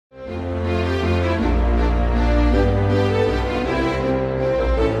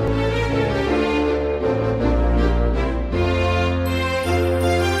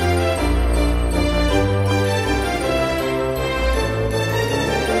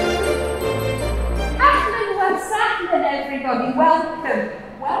everybody, welcome.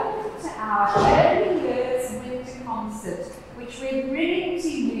 Welcome to our Early Years Winter Concert, which we're bringing to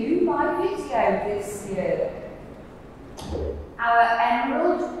you by video this year. Our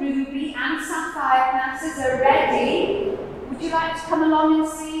Emerald, Ruby and Sapphire classes are ready. Would you like to come along and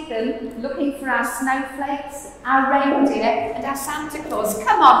see them? Looking for our snowflakes, our reindeer and our Santa Claus.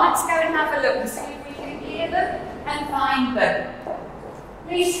 Come on, let's go and have a look and see if we can hear them and find them.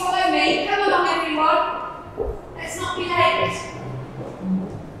 Please follow me. Come along, everyone. Let's not be late.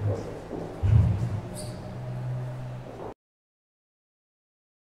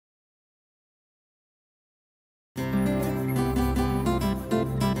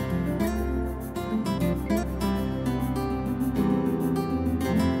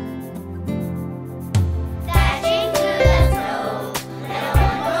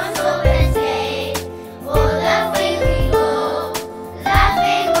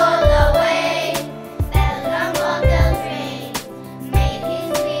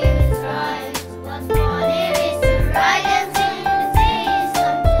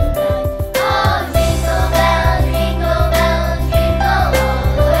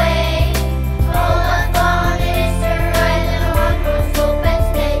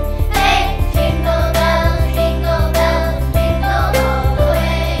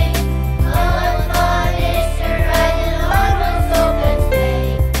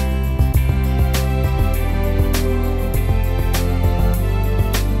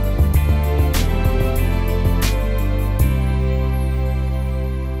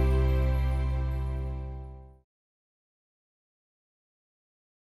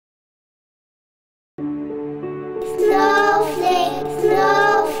 Snowflake,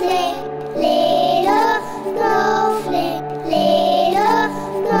 snowflake, little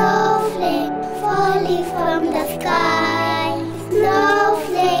snowflake, falling from the sky.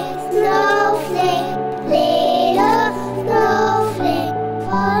 Snowflake, snowflake, little snowflake,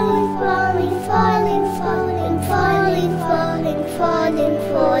 falling, falling, falling, falling, falling, falling, falling,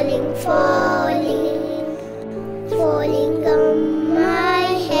 falling, falling, falling on my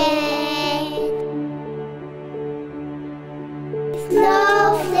head.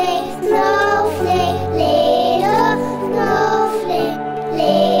 Snowflake, snowflake, little snowflake,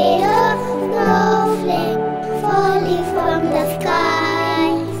 falling from the sky.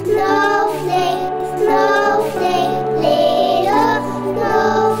 Snowflake, snowflake, little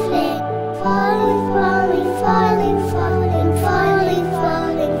snowflake, falling, falling, falling, falling, falling,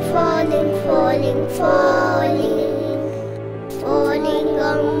 falling, falling, falling.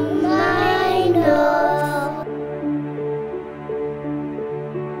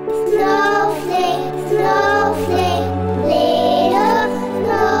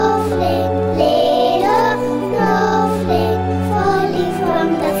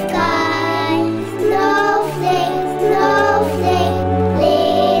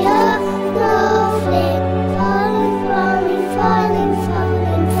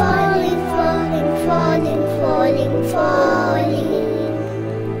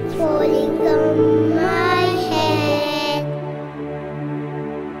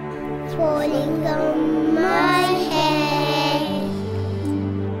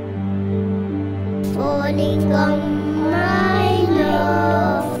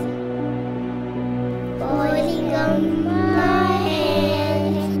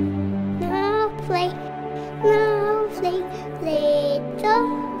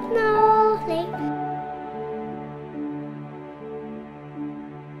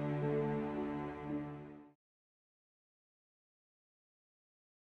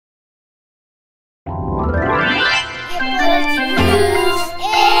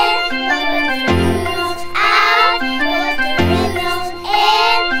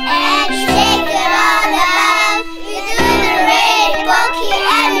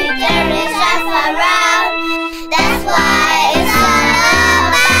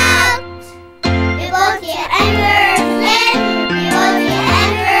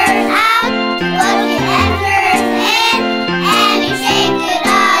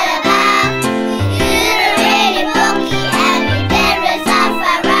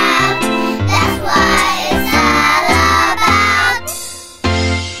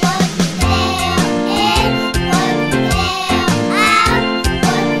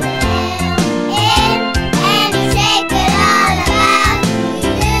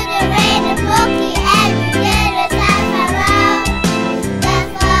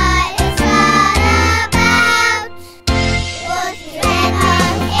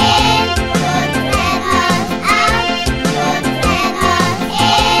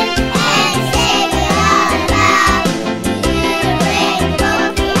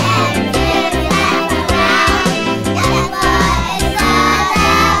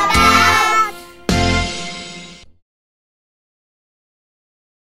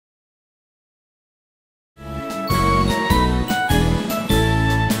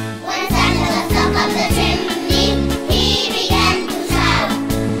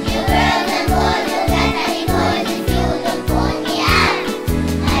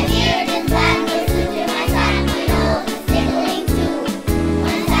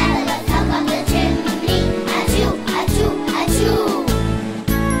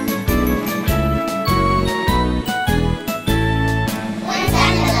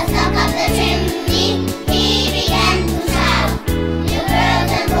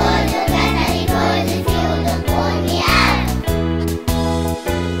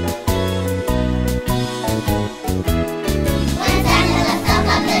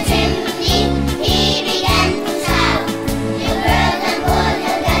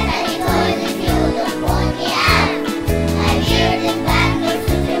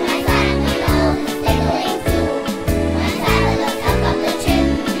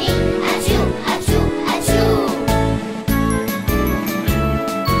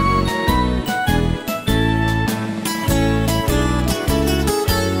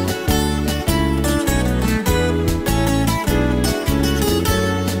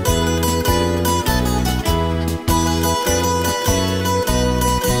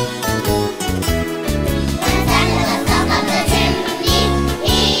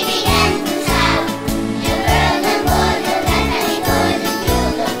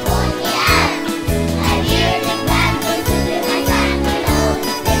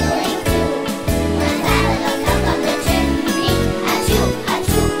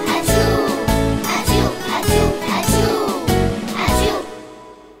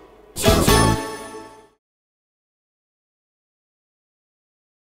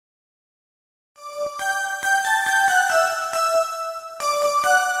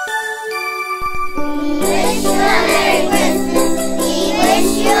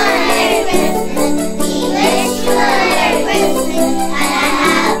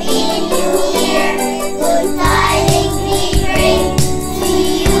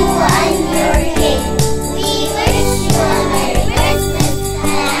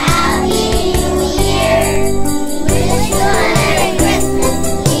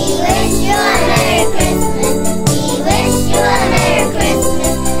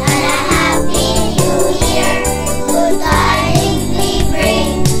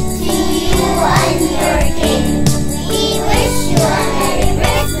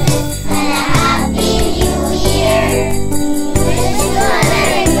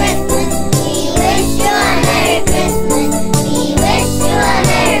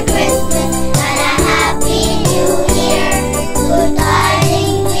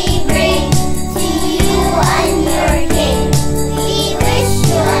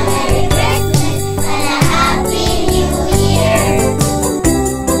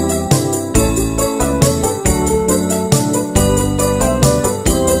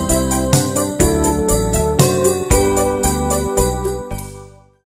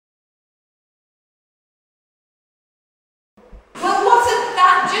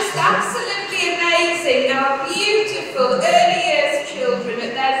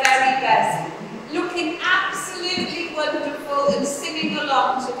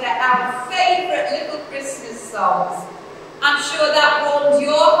 our favourite little Christmas songs. I'm sure that warmed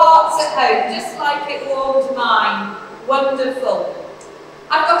your hearts at home, just like it warmed mine. Wonderful.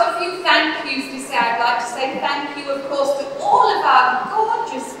 I've got a few thank yous to say. I'd like to say thank you, of course, to all of our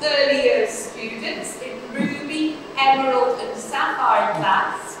gorgeous early years students in Ruby, Emerald and Sapphire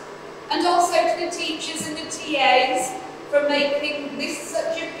class, and also to the teachers and the TAs for making this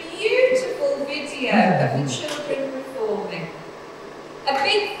such a beautiful video of the children performing. A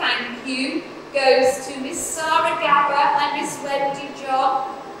big thank you goes to Miss Sarah Gabber and Miss Wendy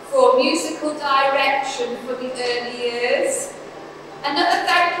John for musical direction for the early years. Another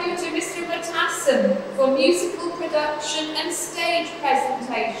thank you to Mr. Matassam for musical production and stage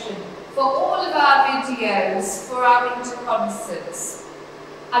presentation for all of our videos for our winter concerts.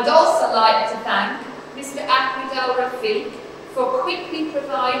 I'd also like to thank Mr. Ahmed Al-Rafiq for quickly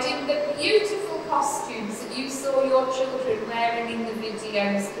providing the beautiful costumes that you saw your children wearing in the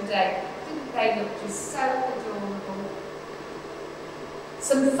videos today. Didn't they look just so adorable?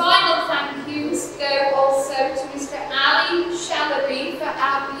 Some final thank yous go also to Mr. Ali Shalaby for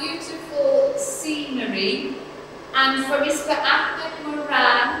our beautiful scenery, and for Mr. Ahmed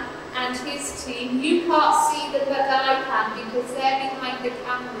Moran and his team. You can't see them, but I can, because they're behind the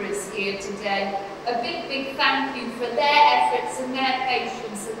cameras here today. A big thank you for their efforts and their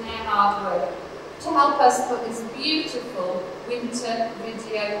patience and their hard work to help us put this beautiful winter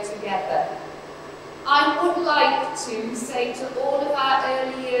video together. I would like to say to all of our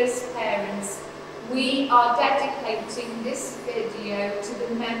early years parents, we are dedicating this video to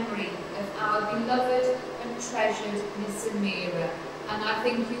the memory of our beloved and treasured Miss Amira, and I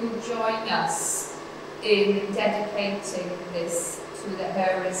think you will join us in dedicating this to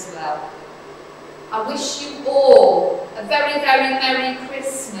her as well. I wish you all a very Merry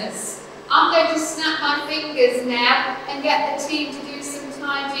Christmas. I'm going to snap my fingers now and get the team to do some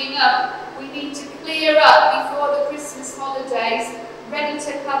tidying up. We need to clear up before the Christmas holidays, ready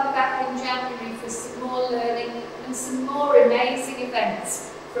to come back in January for some more learning and some more amazing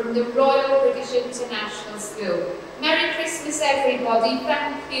events from the Royal British International School. Merry Christmas everybody,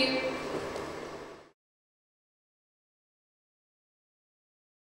 thank you.